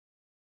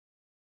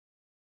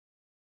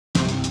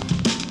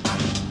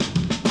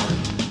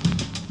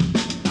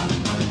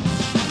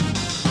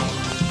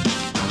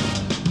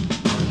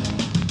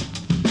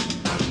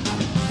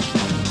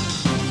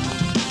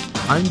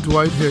I'm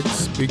Dwight Hicks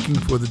speaking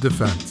for the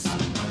defense.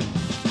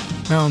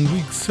 Now in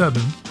week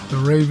 7, the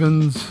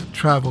Ravens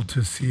traveled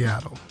to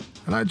Seattle.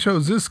 And I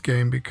chose this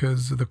game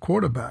because of the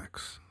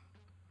quarterbacks.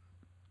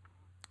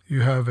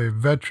 You have a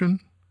veteran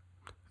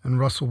in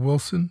Russell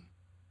Wilson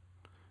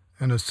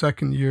and a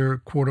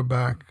second-year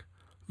quarterback,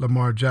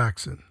 Lamar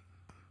Jackson.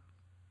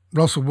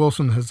 Russell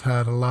Wilson has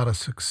had a lot of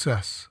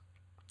success.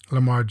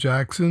 Lamar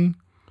Jackson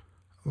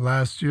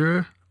last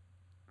year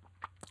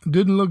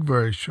didn't look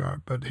very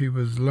sharp, but he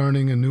was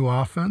learning a new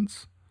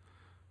offense.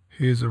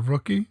 He is a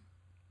rookie,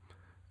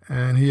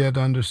 and he had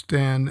to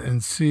understand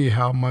and see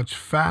how much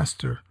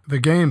faster the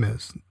game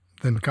is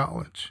than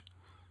college.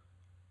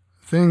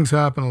 Things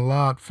happen a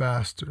lot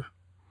faster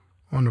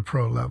on the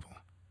pro level,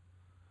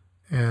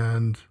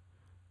 and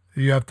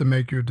you have to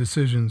make your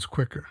decisions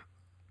quicker.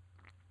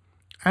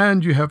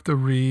 And you have to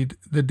read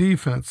the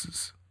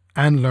defenses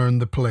and learn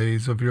the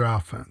plays of your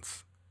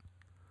offense.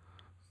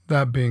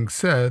 That being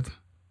said,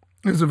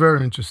 it's a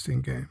very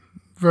interesting game,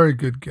 very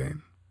good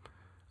game.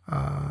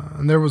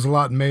 And there was a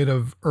lot made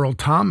of Earl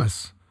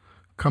Thomas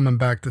coming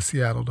back to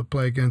Seattle to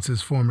play against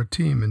his former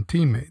team and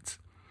teammates.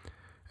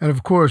 And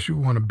of course, you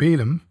want to beat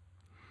him,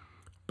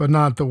 but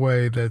not the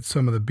way that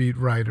some of the beat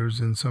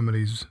writers and some of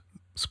these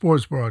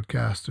sports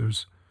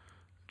broadcasters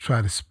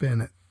try to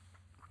spin it.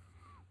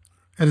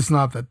 And it's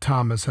not that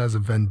Thomas has a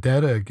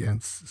vendetta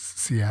against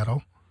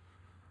Seattle.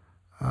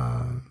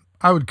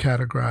 I would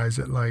categorize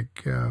it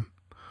like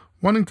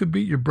wanting to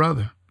beat your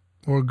brother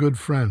or a good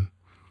friend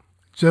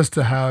just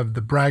to have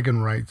the bragging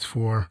rights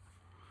for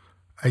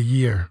a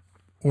year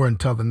or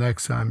until the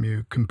next time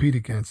you compete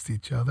against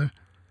each other.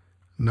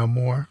 No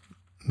more,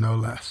 no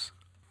less.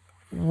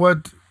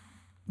 What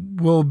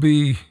will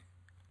be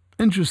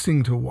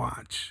interesting to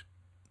watch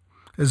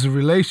is the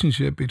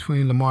relationship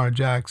between Lamar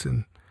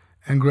Jackson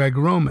and Greg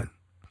Roman.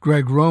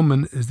 Greg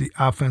Roman is the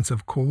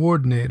offensive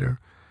coordinator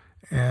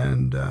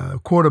and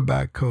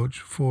quarterback coach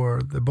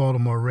for the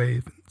Baltimore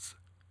Ravens.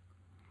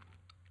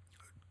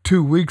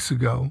 2 weeks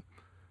ago,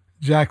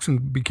 Jackson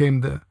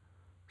became the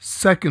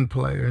second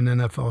player in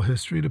NFL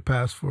history to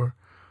pass for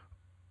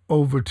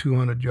over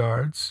 200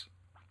 yards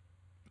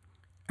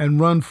and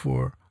run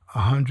for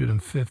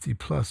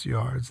 150-plus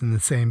yards in the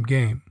same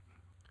game.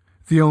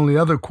 The only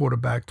other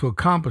quarterback to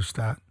accomplish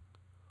that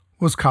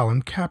was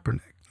Colin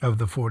Kaepernick of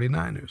the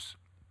 49ers.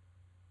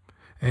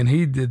 And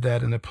he did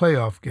that in a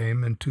playoff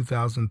game in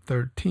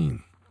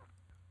 2013.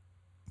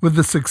 With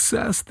the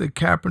success that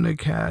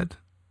Kaepernick had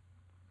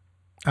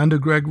under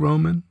Greg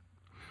Roman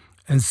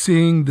and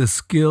seeing the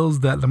skills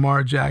that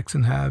Lamar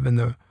Jackson have and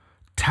the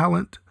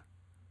talent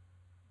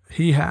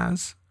he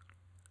has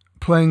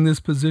playing this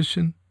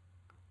position,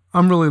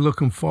 I'm really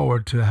looking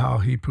forward to how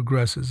he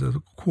progresses as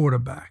a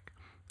quarterback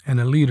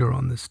and a leader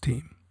on this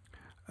team.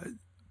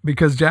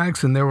 Because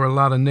Jackson, there were a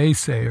lot of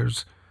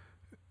naysayers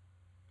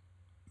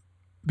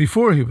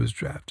before he was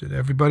drafted.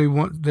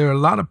 There are a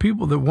lot of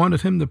people that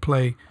wanted him to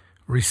play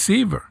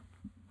receiver.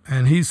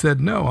 And he said,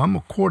 no, I'm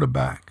a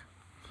quarterback.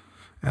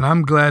 And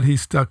I'm glad he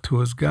stuck to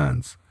his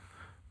guns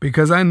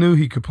because I knew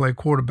he could play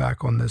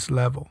quarterback on this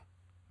level.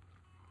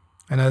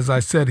 And as I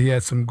said, he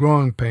had some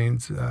growing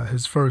pains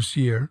his first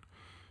year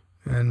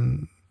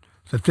and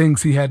the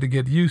things he had to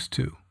get used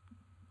to.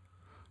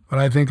 But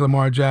I think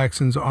Lamar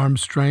Jackson's arm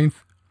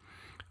strength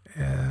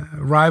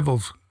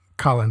rivals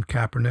Colin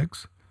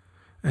Kaepernick's.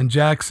 And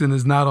Jackson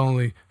is not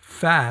only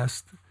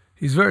fast,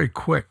 he's very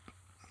quick.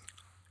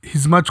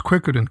 He's much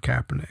quicker than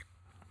Kaepernick.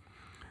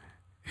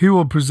 He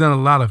will present a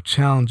lot of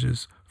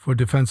challenges for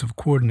defensive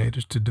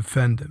coordinators to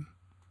defend him.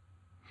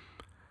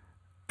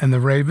 And the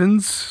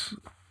Ravens,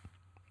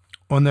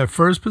 on their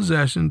first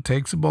possession,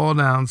 takes the ball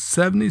down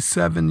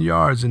 77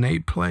 yards in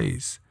 8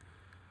 plays.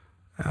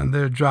 And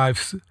their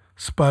drive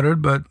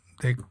sputtered, but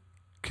they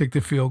kicked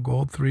a field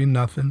goal,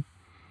 3-0,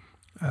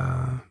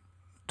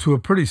 to a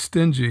pretty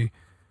stingy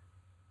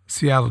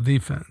Seattle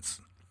defense.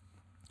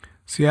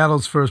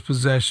 Seattle's first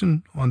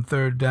possession on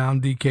 3rd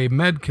down, DK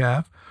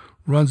Metcalf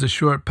runs a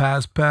short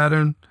pass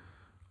pattern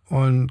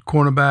on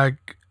cornerback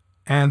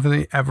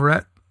Anthony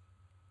Averett.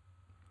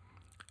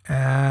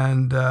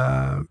 And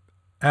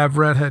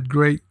Averett had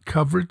great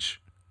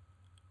coverage.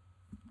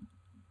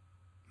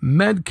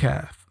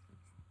 Metcalf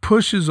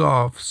pushes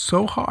off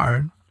so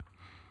hard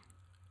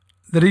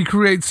that he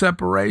creates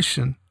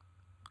separation.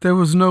 There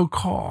was no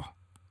call.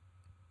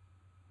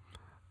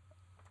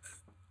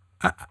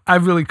 I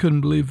really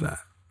couldn't believe that.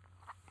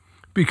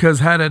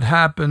 Because had it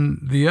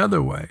happened the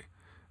other way,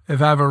 if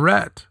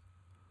Averett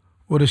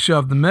would have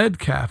shoved the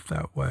Metcalf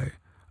that way,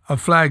 a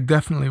flag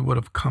definitely would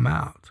have come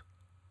out.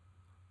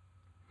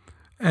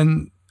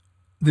 And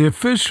the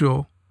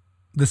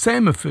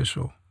same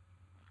official,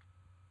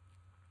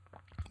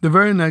 the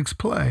very next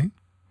play,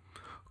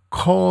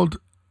 called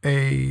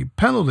a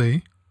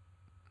penalty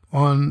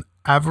on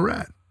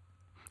Averett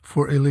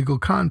for illegal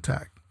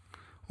contact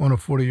on a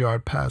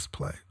 40-yard pass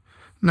play.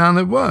 Now,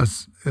 there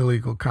was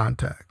illegal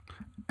contact,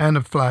 and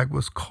a flag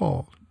was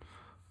called.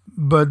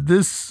 But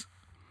this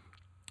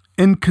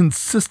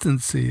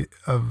inconsistency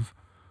of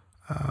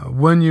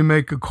when you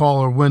make a call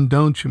or when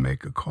don't you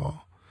make a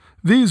call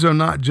These are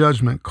not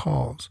judgment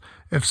calls.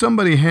 If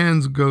somebody's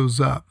hands goes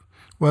up,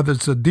 whether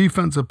it's a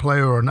defensive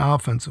player or an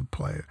offensive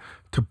player,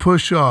 to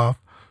push off,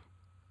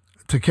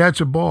 to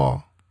catch a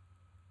ball,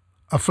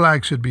 a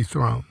flag should be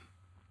thrown.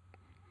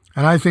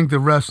 And I think the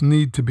refs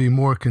need to be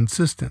more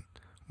consistent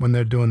when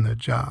they're doing their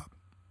job.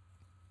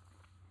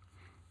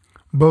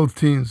 Both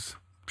teams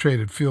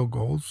traded field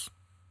goals,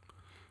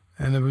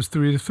 and it was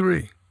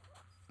 3-3.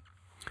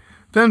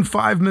 Then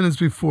 5 minutes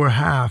before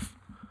half,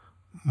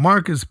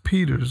 Marcus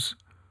Peters,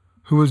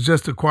 who was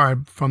just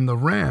acquired from the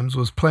Rams,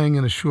 was playing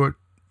in a short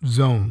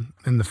zone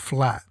in the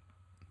flat.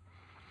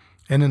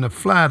 And in a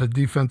flat, a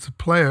defensive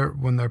player,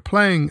 when they're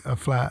playing a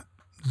flat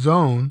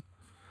zone,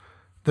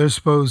 they're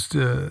supposed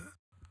to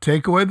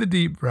take away the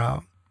deep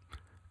route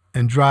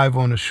and drive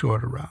on a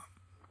shorter route.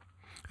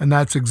 And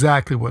that's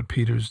exactly what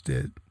Peters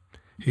did.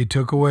 He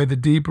took away the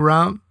deep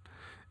route,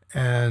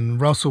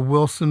 and Russell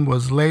Wilson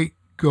was late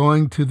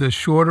going to the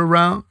shorter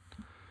route.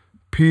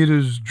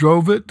 Peters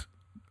drove it,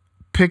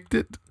 picked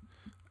it,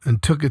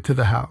 and took it to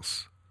the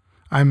house.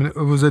 I mean, it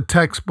was a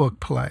textbook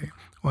play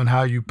on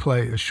how you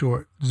play a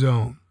short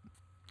zone.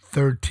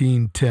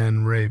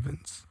 13-10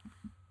 Ravens.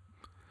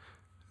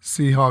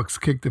 Seahawks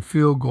kicked a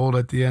field goal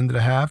at the end of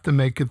the half to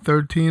make it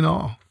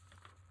 13-all.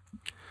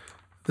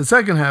 The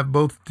second half,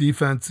 both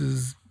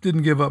defenses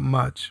didn't give up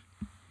much.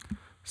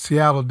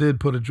 Seattle did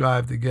put a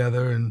drive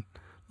together and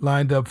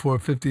lined up for a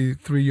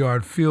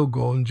 53-yard field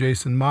goal, and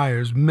Jason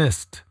Myers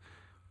missed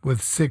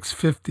with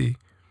 6:50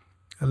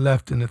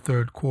 left in the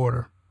third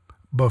quarter.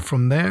 But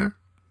from there,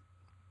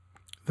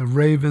 the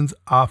Ravens'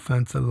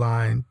 offensive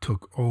line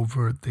took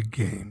over the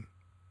game.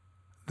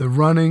 The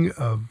running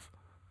of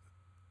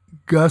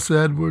Gus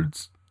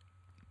Edwards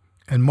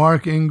and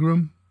Mark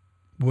Ingram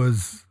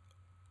was,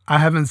 I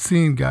haven't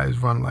seen guys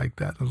run like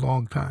that in a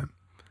long time.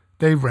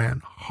 They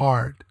ran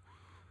hard.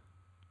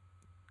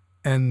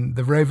 And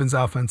the Ravens'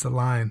 offensive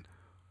line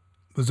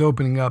was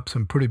opening up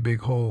some pretty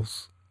big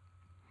holes.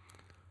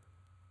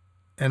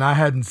 And I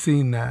hadn't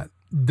seen that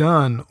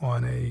done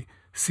on a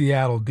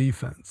Seattle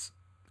defense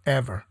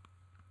ever.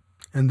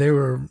 And they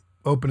were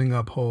opening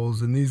up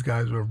holes, and these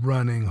guys were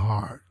running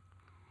hard.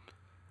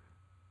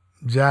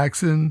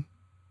 Jackson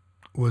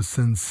was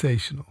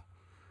sensational,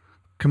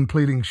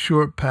 completing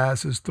short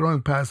passes,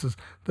 throwing passes,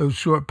 those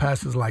short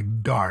passes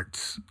like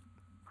darts,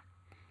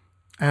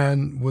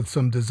 and with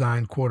some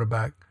designed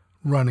quarterback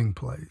running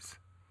plays.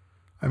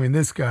 I mean,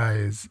 this guy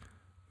is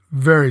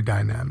very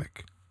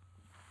dynamic.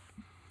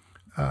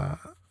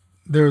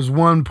 There's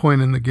one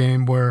point in the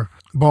game where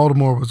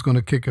Baltimore was going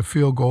to kick a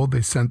field goal.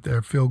 They sent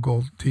their field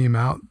goal team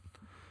out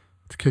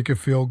to kick a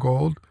field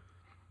goal.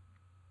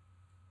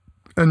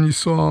 And you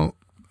saw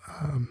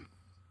John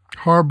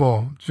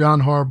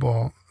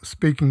Harbaugh,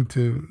 speaking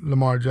to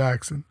Lamar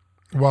Jackson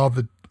while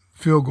the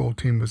field goal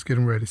team was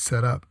getting ready to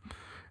set up.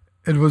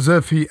 It was as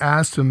if he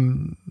asked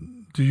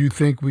him, do you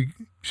think we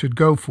should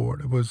go for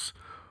it? It was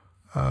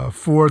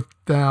 4th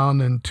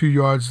down and 2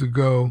 yards to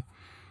go,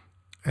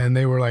 and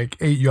they were like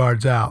 8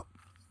 yards out.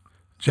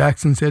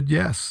 Jackson said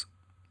yes.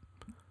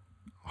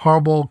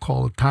 Harbaugh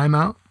called a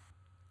timeout,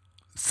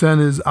 sent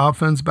his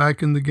offense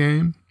back in the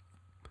game.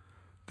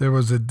 There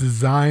was a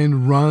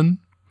design run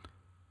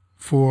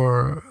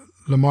for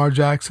Lamar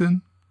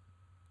Jackson,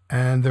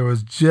 and there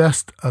was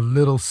just a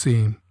little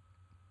seam.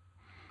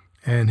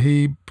 And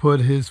he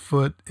put his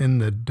foot in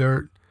the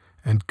dirt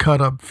and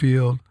cut up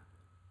field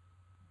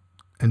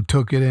and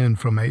took it in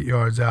from 8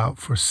 yards out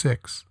for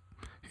 6.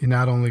 He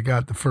not only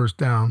got the first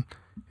down,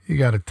 he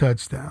got a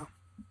touchdown.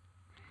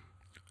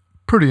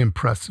 Pretty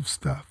impressive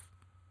stuff.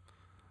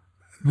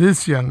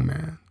 This young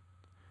man,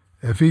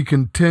 if he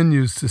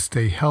continues to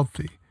stay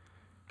healthy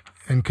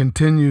and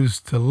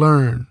continues to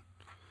learn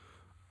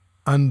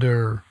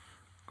under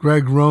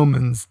Greg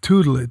Roman's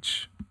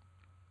tutelage,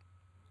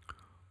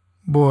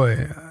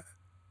 boy,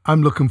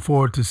 I'm looking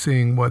forward to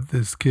seeing what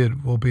this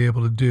kid will be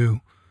able to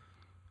do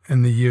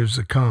in the years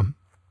to come.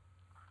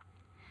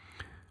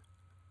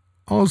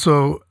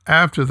 Also,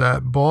 after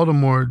that,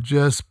 Baltimore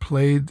just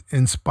played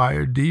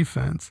inspired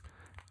defense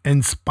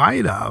in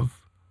spite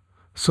of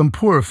some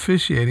poor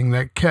officiating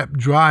that kept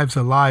drives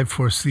alive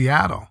for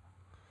Seattle.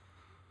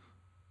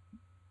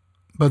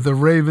 But the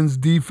Ravens'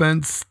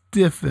 defense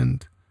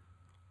stiffened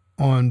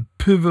on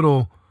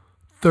pivotal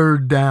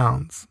third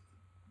downs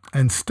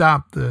and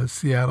stopped the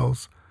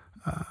Seattle's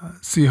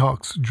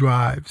Seahawks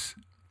drives.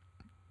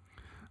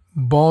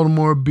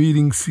 Baltimore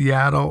beating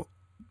Seattle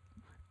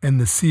in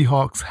the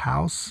Seahawks'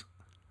 house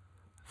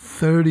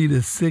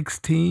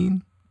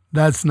 30-16.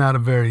 That's not a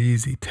very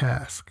easy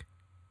task.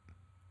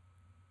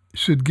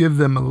 Should give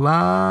them a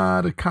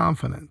lot of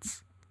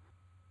confidence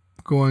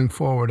going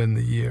forward in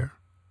the year.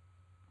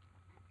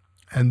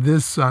 And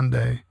this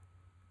Sunday,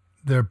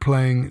 they're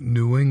playing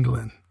New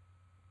England.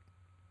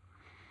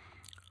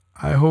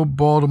 I hope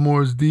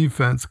Baltimore's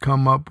defense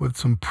come up with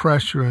some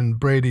pressure in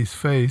Brady's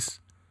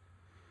face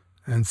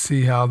and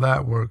see how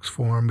that works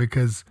for him,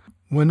 because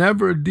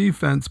whenever a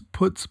defense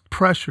puts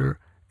pressure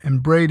in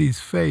Brady's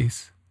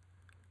face,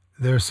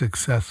 they're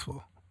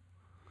successful.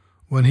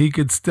 When he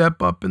could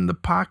step up in the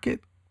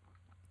pocket,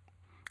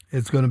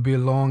 it's going to be a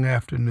long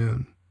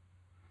afternoon.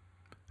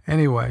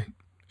 Anyway,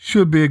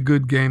 should be a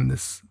good game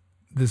this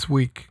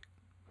week,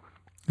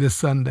 this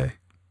Sunday.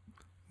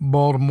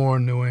 Baltimore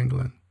and New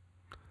England.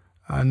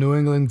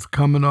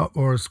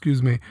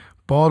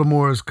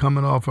 Baltimore is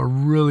coming off a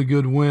really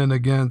good win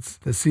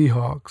against the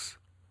Seahawks.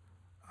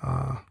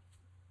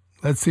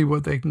 Let's see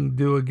what they can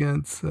do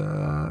against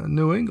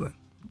New England.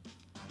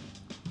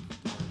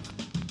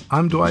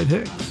 I'm Dwight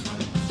Hicks,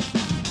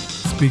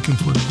 speaking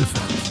for the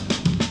defense.